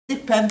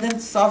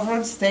independent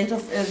sovereign state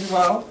of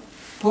Israel,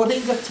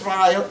 putting the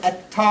trial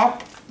at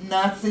top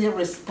Nazi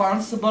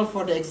responsible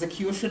for the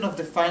execution of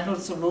the final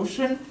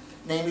solution,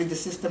 namely the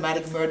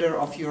systematic murder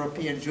of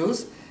European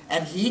Jews,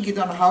 and he,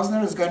 Gideon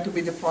Hausner, is going to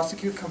be the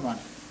prosecutor. Come on.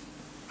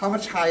 How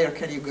much higher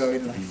can you go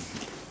in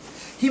life?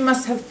 He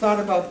must have thought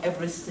about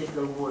every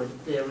single word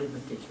very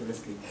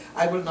meticulously.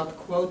 I will not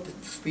quote the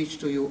speech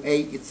to you.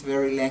 A, it's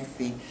very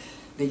lengthy.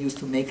 They used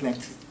to make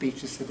lengthy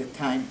speeches at the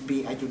time.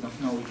 B, I do not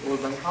know it all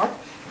by heart,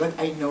 but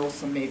I know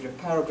some major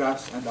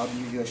paragraphs, and I'll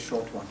give you a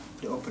short one,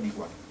 the opening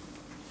one.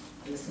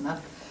 Listen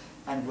up,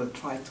 and we'll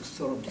try to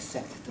sort of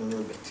dissect it a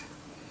little bit.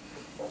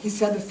 He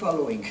said the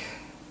following: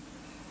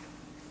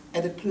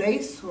 at a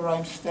place where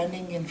I'm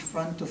standing in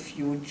front of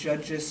you,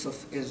 judges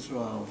of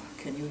Israel.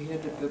 Can you hear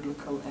the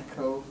biblical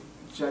echo?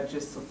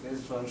 Judges of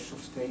Israel,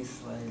 Shoftei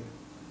Israel.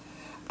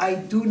 I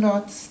do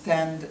not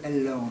stand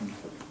alone.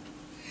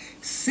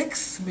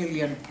 6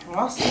 million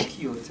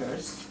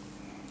prosecutors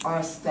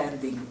are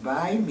standing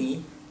by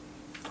me,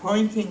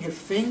 pointing a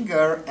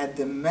finger at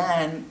the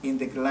man in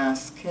the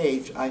glass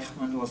cage.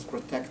 Eichmann was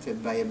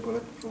protected by a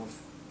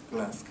bulletproof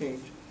glass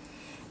cage,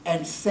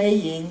 and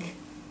saying,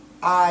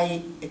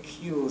 I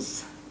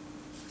accuse.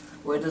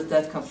 Where does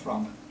that come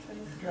from?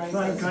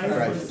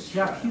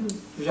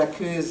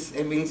 J'accuse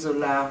Émile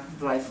Zola,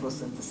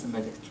 Dreyfus,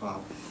 anti-Semitic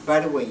trial. By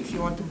the way, if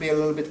you want to be a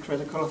little bit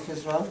critical of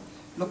Israel,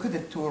 look at the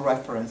two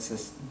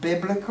references,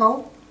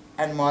 biblical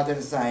and modern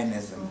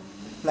Zionism.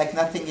 Like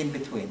nothing in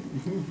between.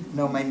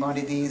 No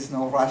Maimonides,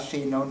 no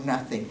Rashi, no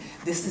nothing.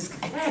 This is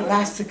a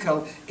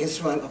classical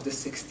Israel of the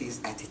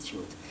 60s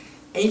attitude.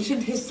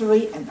 Ancient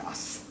history and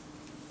us.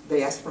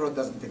 Diaspora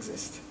doesn't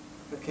exist.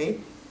 Okay?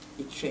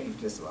 It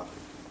changed as well.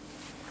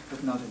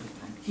 But not at the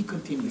time. He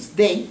continues.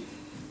 They,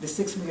 the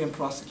 6 million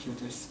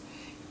prosecutors,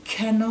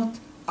 cannot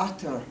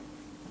utter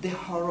the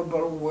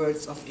horrible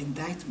words of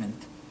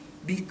indictment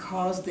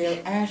because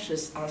their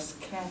ashes are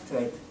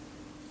scattered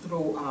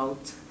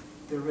throughout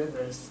the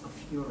rivers of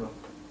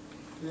Europe.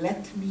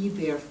 Let me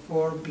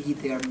therefore be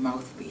their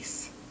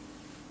mouthpiece.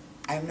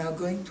 I'm now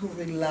going to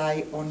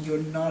rely on your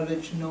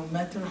knowledge, no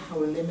matter how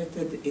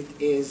limited it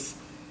is,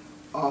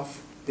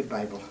 of the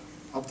Bible,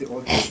 of the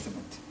Old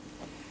Testament.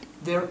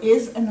 There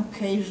is an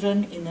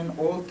occasion in an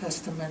Old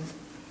Testament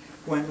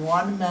when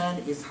one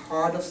man is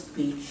hard of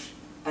speech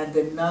and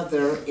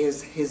another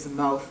is his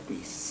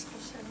mouthpiece.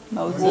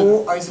 Moses.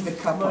 Who is the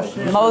couple?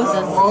 Moses.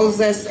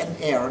 Moses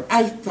and Aaron.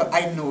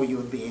 I know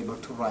you'll be able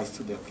to rise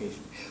to the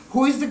occasion.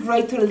 Who is the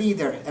greater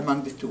leader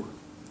among the two?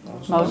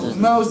 Moses.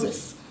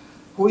 Moses.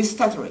 Who is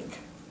stuttering?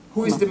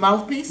 Who is the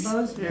mouthpiece?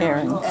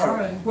 Aaron.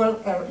 Aaron. Well,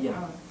 Aaron,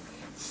 yeah.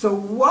 So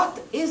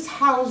what is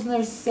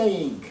Hausner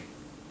saying?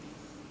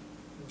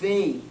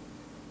 They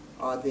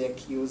are the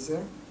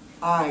accuser.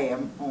 I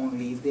am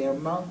only their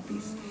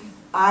mouthpiece.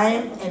 I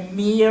am a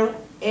mere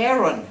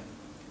Aaron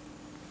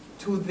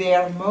to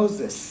their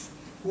Moses.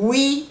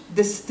 We,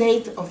 the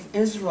state of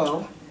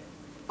Israel,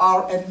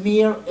 are a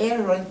mere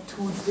Aaron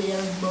to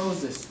their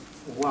Moses.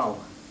 Wow.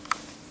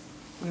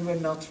 We were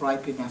not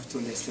ripe enough to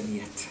listen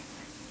yet,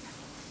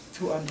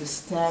 to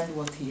understand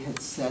what he had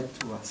said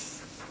to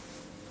us.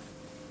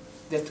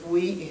 That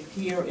we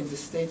here in the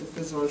state of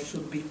Israel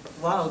should be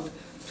proud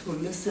to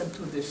listen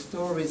to their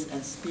stories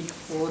and speak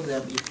for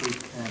them if we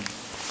can.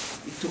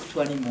 It took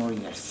 20 more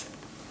years.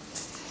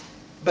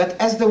 But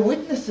as the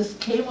witnesses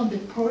came on the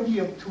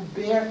podium to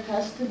bear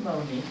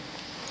testimony,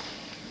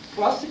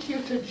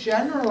 Prosecutor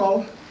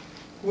General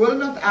will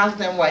not ask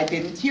them, why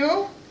didn't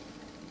you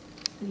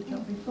speak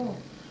up before?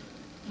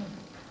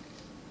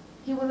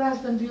 He will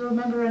ask them, do you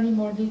remember any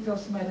more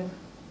details, madam?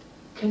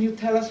 Can you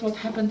tell us what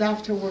happened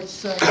afterwards,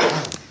 sir?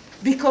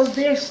 Because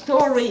their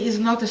story is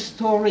not a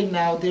story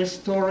now, their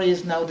story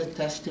is now the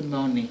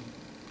testimony.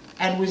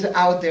 And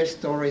without their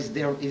stories,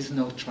 there is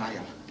no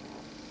trial.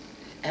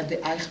 And the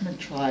Eichmann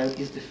trial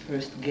is the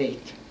first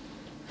gate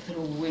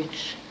through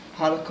which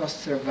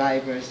Holocaust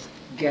survivors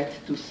get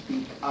to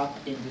speak up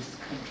in this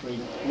country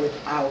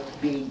without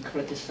being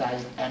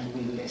criticized, and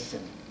we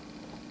listen.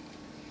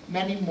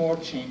 Many more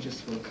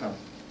changes will come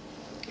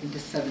in the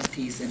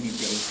 70s and in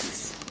the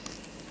 80s.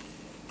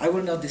 I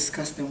will not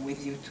discuss them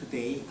with you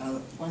today.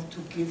 I want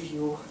to give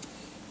you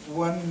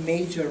one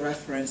major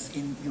reference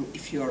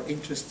if you are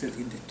interested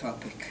in the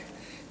topic.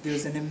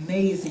 There's an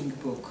amazing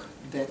book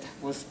that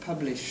was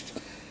published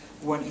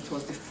when it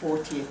was the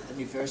 40th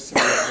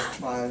anniversary of the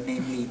trial,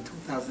 namely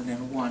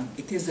 2001.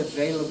 It is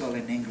available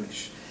in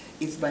English.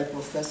 It's by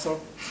Professor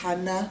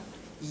Hanna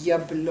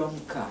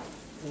Jablonka,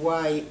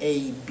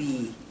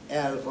 Y-A-B-L-O-N-K-A,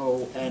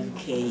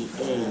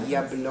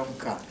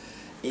 Jablonka,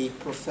 a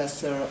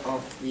professor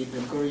of the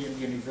Ben Gurion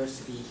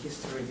University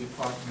History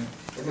Department,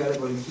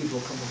 available in Hebrew,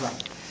 Kamaran.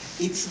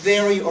 Its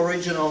very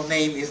original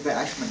name is the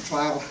Eichmann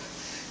trial,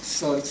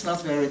 so it's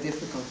not very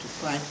difficult to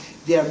find.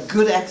 There are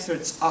good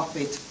excerpts of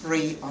it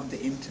free on the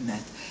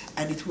internet,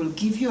 and it will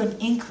give you an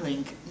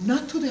inkling,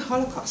 not to the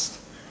Holocaust,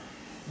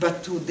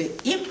 but to the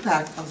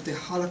impact of the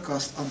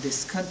Holocaust on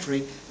this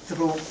country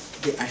through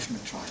the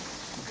Eichmann trial.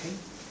 Okay?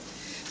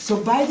 So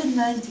by the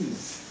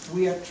 90s,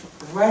 we are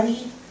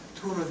ready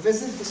to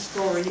revisit the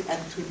story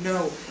and to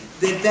know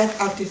that that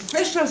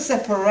artificial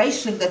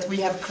separation that we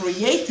have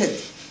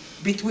created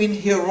between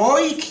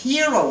heroic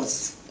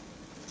heroes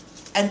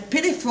and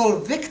pitiful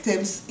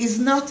victims is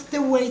not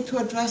the way to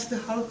address the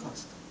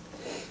Holocaust.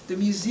 The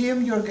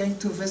museum you're going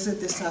to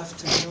visit this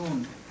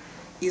afternoon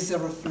is a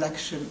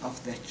reflection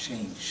of that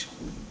change.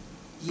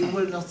 You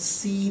will not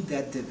see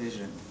that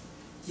division.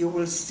 You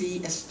will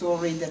see a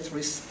story that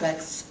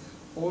respects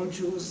all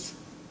Jews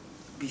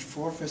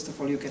before. First of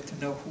all, you get to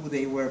know who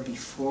they were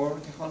before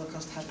the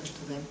Holocaust happened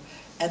to them,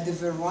 and the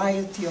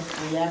variety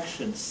of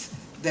reactions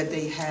that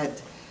they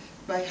had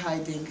by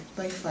hiding,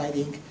 by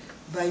fighting,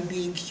 by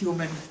being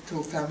human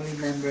to family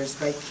members,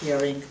 by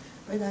caring,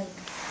 by dying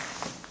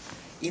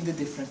in the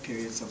different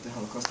periods of the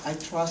Holocaust. I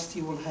trust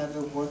you will have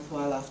a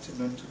worthwhile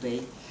afternoon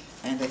today,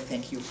 and I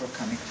thank you for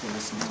coming to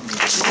listen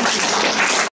to me.